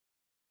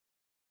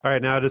All right,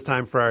 now it is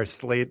time for our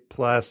Slate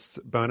Plus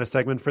bonus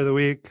segment for the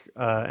week.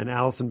 And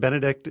Allison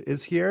Benedict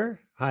is here.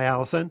 Hi,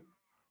 Allison.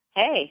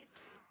 Hey.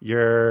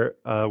 You're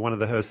one of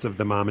the hosts of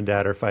the Mom and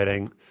Dad Are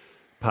Fighting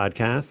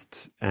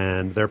podcast,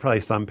 and there are probably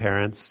some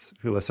parents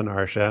who listen to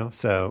our show.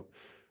 So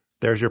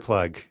there's your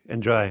plug.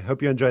 Enjoy.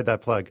 Hope you enjoyed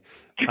that plug.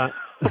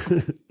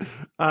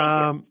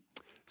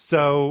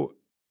 So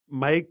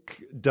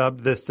Mike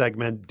dubbed this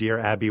segment Dear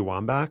Abby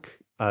Wambach.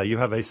 You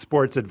have a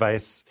sports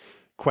advice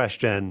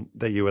question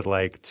that you would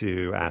like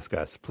to ask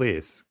us.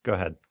 Please go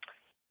ahead.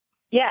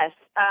 Yes.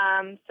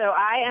 So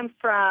I am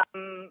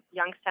from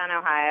Youngstown,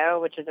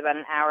 Ohio, which is about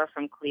an hour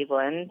from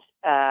Cleveland,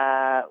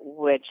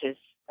 which is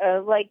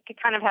it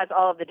kind of has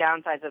all of the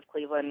downsides of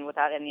Cleveland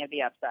without any of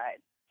the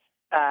upsides.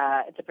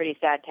 It's a pretty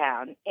sad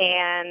town,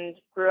 and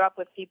grew up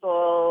with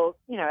people,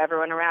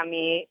 everyone around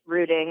me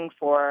rooting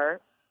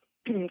for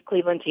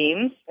Cleveland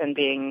teams and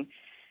being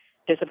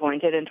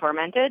disappointed and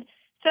tormented.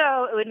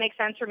 So it would make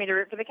sense for me to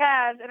root for the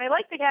Cavs, and I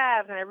like the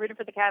Cavs, and I rooted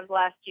for the Cavs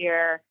last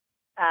year,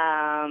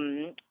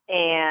 and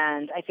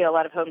I feel a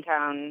lot of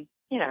hometown,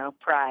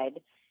 pride.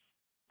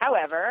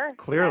 However,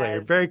 clearly,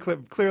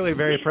 clearly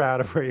very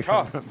proud of where you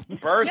come from.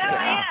 Burst no,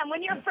 I am.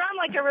 When you're from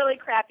a really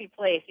crappy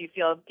place, you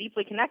feel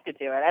deeply connected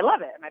to it. I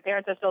love it. My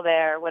parents are still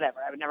there.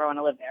 Whatever. I would never want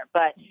to live there,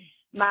 but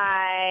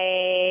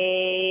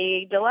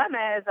my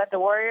dilemma is that the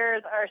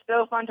Warriors are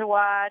so fun to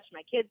watch.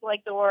 My kids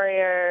like the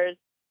Warriors.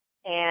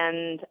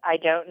 And I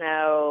don't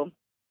know.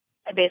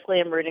 I basically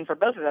am rooting for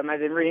both of them. I've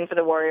been rooting for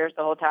the Warriors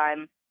the whole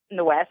time in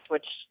the West,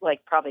 which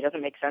probably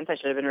doesn't make sense. I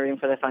should have been rooting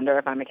for the Thunder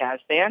if I'm a Cavs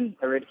fan.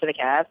 I rooted for the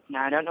Cavs.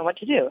 Now I don't know what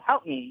to do.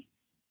 Help me,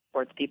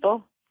 sports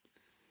people.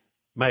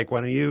 Mike,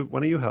 why don't you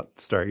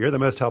start? You're the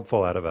most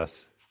helpful out of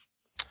us.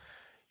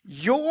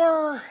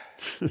 Your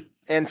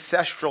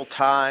ancestral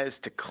ties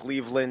to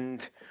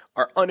Cleveland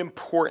are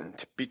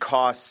unimportant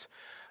because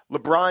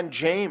LeBron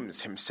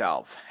James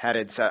himself had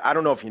I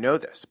don't know if you know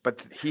this,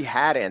 but he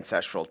had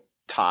ancestral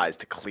ties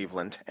to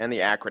Cleveland and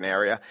the Akron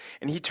area,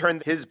 and he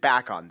turned his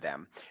back on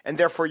them. And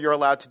therefore, you're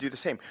allowed to do the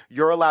same.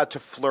 You're allowed to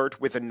flirt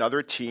with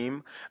another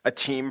team, a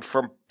team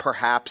from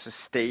perhaps a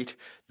state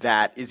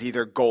that is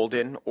either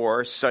golden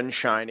or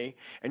sunshiny,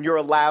 and you're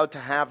allowed to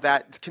have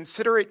that.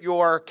 Consider it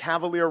your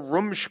Cavalier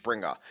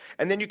Rumspringa,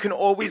 and then you can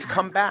always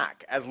come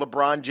back, as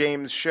LeBron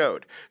James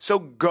showed. So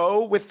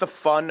go with the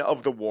fun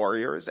of the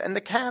Warriors, and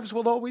the Cavs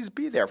will always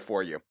be there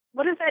for you.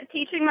 What is that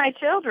teaching my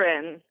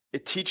children?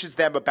 It teaches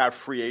them about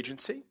free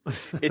agency.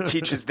 It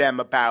teaches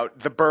them about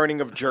the burning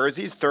of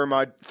jerseys,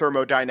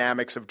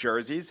 thermodynamics of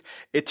jerseys.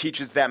 It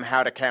teaches them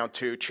how to count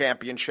to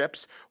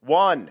championships.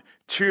 1,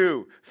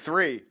 2,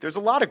 3. There's a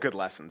lot of good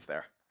lessons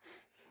there.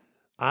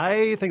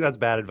 I think that's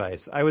bad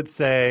advice. I would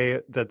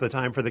say that the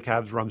time for the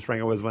Cavs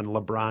Rumspringa was when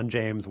LeBron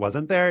James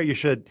wasn't there. You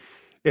should,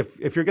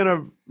 if you're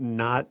going to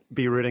not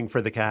be rooting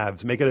for the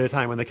Cavs, make it at a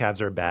time when the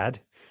Cavs are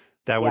bad.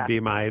 That would be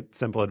my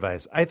simple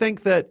advice. I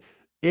think that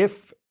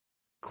if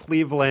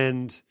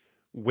Cleveland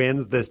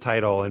wins this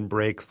title and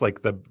breaks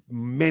the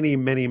many,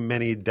 many,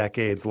 many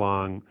decades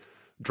long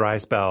dry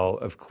spell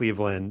of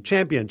Cleveland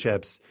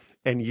championships,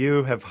 and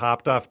you have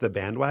hopped off the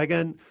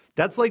bandwagon,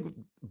 that's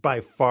by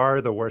far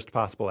the worst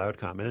possible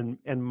outcome. And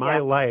in my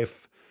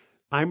life,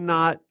 I'm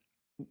not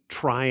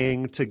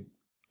trying to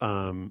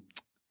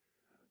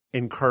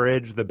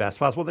encourage the best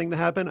possible thing to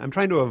happen. I'm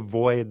trying to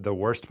avoid the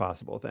worst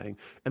possible thing.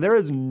 And there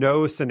is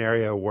no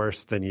scenario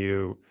worse than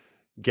you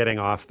getting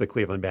off the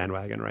Cleveland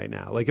bandwagon right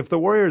now. If the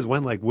Warriors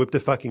win, whoop to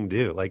fucking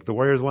do. The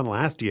Warriors won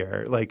last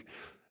year.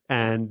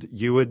 And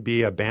you would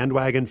be a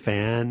bandwagon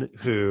fan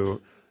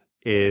who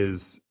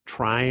is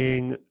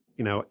trying,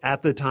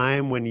 at the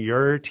time when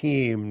your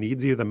team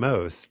needs you the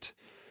most,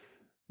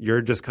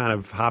 you're just kind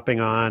of hopping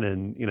on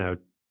and,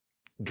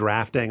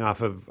 drafting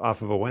off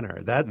of a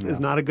winner. That is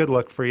not a good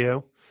look for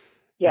you.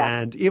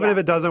 Yeah. And even if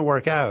it doesn't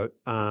work out,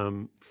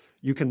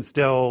 you can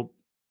still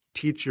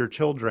teach your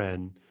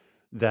children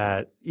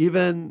that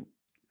even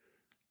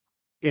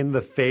in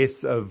the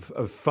face of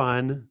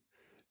fun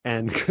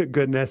and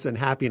goodness and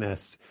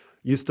happiness,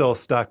 you still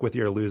stuck with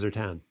your loser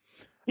town.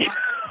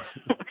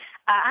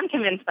 I'm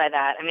convinced by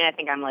that. I mean, I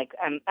think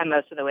I'm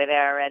most of the way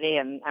there already,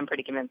 and I'm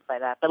pretty convinced by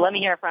that. But let me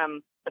hear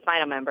from the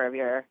final member of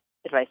your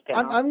advice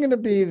panel. I'm going to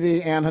be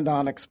the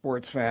anhedonic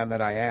sports fan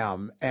that I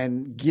am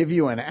and give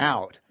you an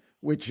out,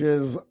 which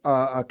is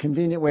a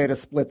convenient way to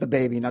split the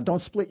baby. Now,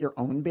 don't split your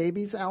own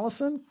babies,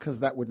 Allison, because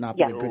that would not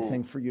be a good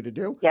thing for you to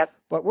do. Yep.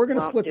 But we're going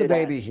to split the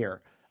baby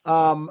here.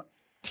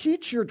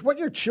 Teach what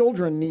your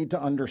children need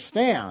to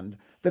understand,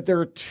 that there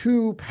are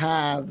two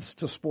paths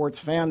to sports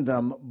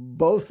fandom,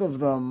 both of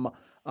them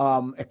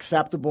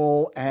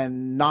acceptable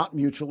and not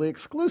mutually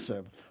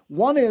exclusive.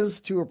 One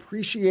is to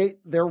appreciate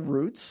their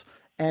roots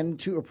and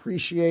to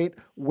appreciate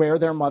where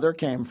their mother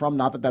came from.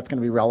 Not that that's going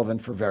to be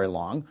relevant for very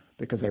long,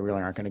 because they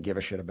really aren't going to give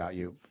a shit about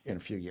you in a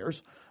few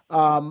years.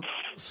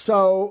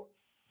 So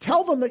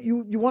tell them that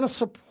you want to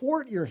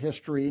support your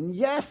history. And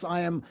yes, I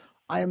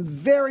I am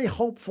very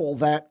hopeful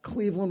that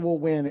Cleveland will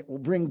win. It will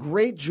bring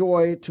great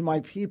joy to my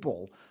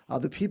people,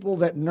 the people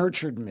that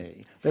nurtured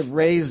me, that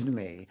raised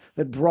me,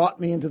 that brought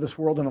me into this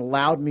world and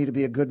allowed me to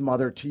be a good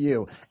mother to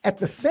you. At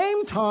the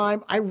same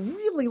time, I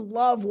really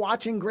love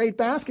watching great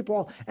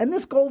basketball. And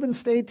this Golden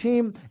State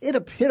team, it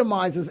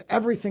epitomizes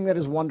everything that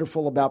is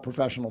wonderful about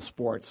professional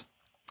sports.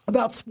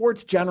 About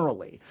sports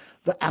generally,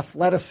 the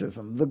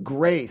athleticism, the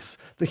grace,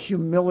 the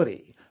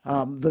humility,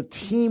 the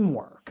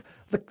teamwork.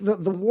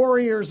 The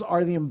Warriors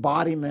are the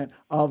embodiment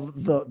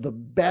of the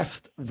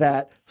best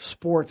that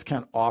sports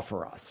can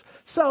offer us.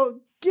 So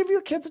give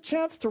your kids a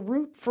chance to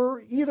root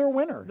for either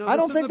winner. No, I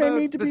don't think they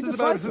need to be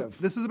decisive.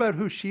 This is about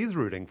who she's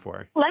rooting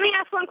for. Let me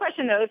ask one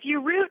question, though. If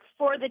you root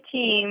for the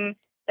team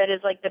that is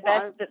like the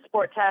best that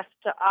sports has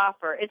to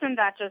offer, isn't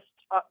that just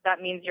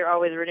that means you're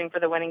always rooting for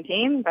the winning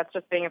team? That's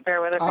just being a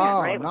fair weather fan,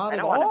 right? Not I at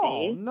don't want to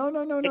all. be. No.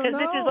 Because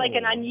this is like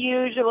an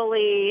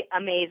unusually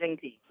amazing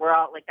team. We're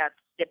all like that's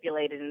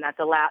stipulated, and it's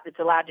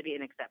allowed to be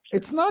an exception.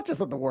 It's not just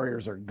that the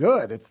Warriors are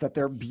good; it's that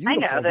they're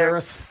beautiful. I know, they're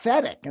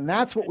aesthetic, and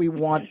that's what we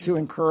want to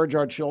encourage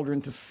our children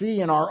to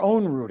see in our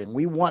own rooting.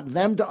 We want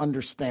them to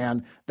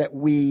understand that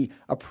we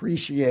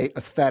appreciate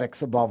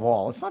aesthetics above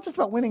all. It's not just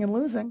about winning and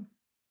losing.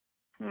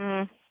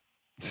 I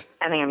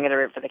think I'm going to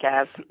root for the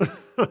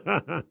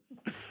Cavs.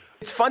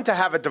 It's fun to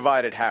have a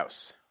divided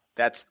house.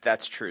 That's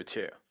true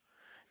too.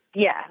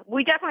 Yeah,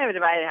 we definitely have a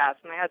divided house.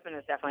 My husband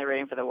is definitely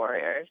rooting for the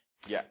Warriors.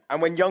 Yeah,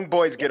 and when young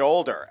boys get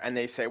older and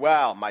they say,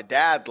 well, my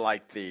dad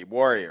liked the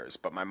Warriors,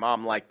 but my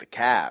mom liked the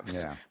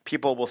Cavs,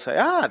 people will say,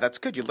 that's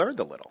good. You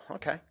learned a little.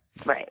 Okay.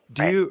 Right.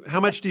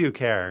 How much do you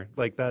care?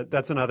 Like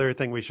that's another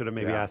thing we should have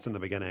maybe asked in the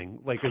beginning.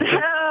 Like,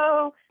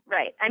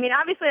 right. I mean,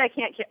 obviously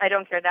I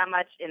don't care that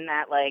much in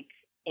that, like,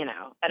 you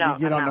know, I'm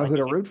don't know not, who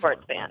to like, root for.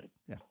 Sports fan.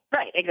 Yeah.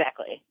 Right,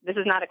 exactly. This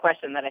is not a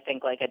question that I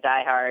think like a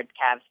diehard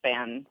Cavs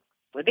fan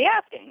would be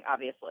asking,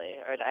 obviously,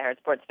 or a diehard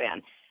sports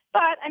fan.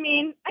 But I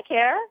mean, I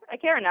care. I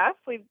care enough.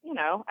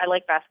 I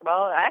like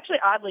basketball. I actually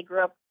oddly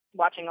grew up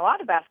watching a lot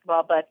of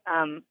basketball, but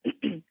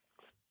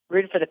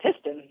rooted for the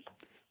Pistons.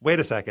 Wait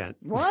a second.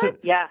 What?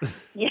 Yeah.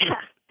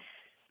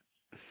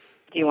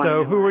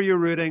 So who were you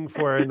rooting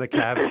for in the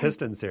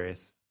Cavs-Pistons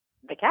series?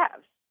 The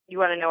Cavs. You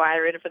want to know why I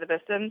rooted for the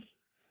Pistons?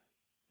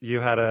 You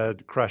had a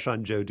crush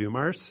on Joe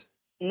Dumars?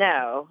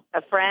 No.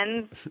 A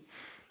friend's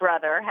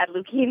brother had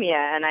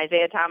leukemia, and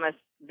Isaiah Thomas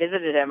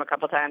visited him a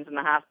couple times in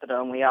the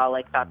hospital, and we all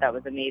thought that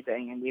was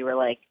amazing. And we were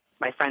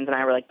my friends and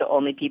I were the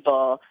only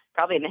people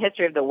probably in the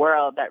history of the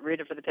world that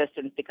rooted for the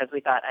Pistons because we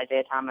thought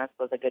Isaiah Thomas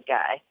was a good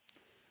guy.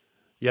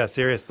 Yeah,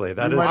 seriously.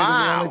 That is might have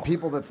been the only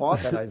people that thought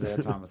that Isaiah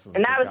Thomas was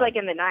and a good that was guy.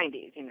 in the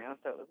 90s,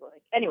 so it was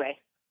anyway.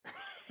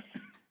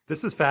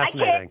 This is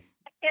fascinating.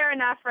 I care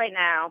enough right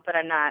now, but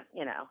I'm not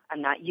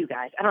you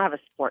guys. I don't have a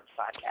sports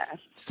podcast.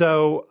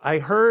 So I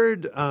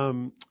heard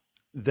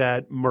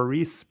that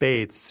Maurice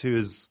Spates,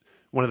 who's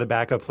one of the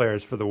backup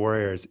players for the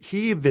Warriors,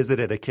 he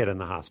visited a kid in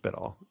the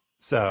hospital.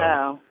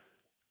 So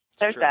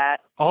there's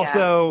that.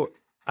 Also,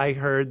 I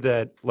heard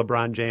that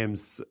LeBron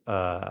James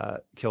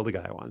killed a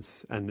guy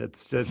once, and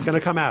it's going to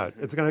come out.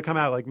 It's going to come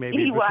out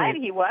maybe He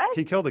what?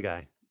 He killed a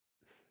guy.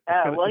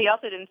 Well, he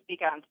also didn't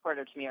speak out in support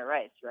of Tamir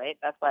Rice, right?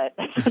 That's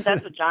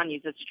what John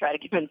uses to try to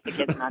convince the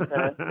kids not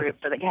to root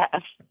for the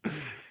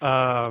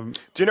Cavs.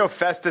 Do you know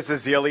Festus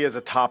Ezeli is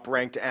a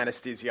top-ranked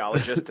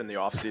anesthesiologist in the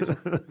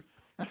offseason?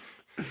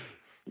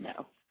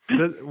 No.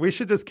 We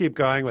should just keep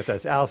going with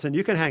this. Allison,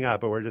 you can hang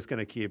up, but we're just going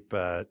to keep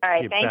all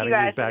right, keep thank you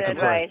guys for the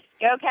advice.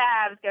 Go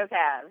Cavs, go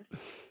Cavs.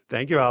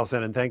 Thank you,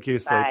 Allison, and thank you,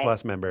 Slate Bye.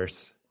 Plus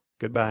members.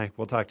 Goodbye.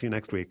 We'll talk to you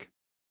next week.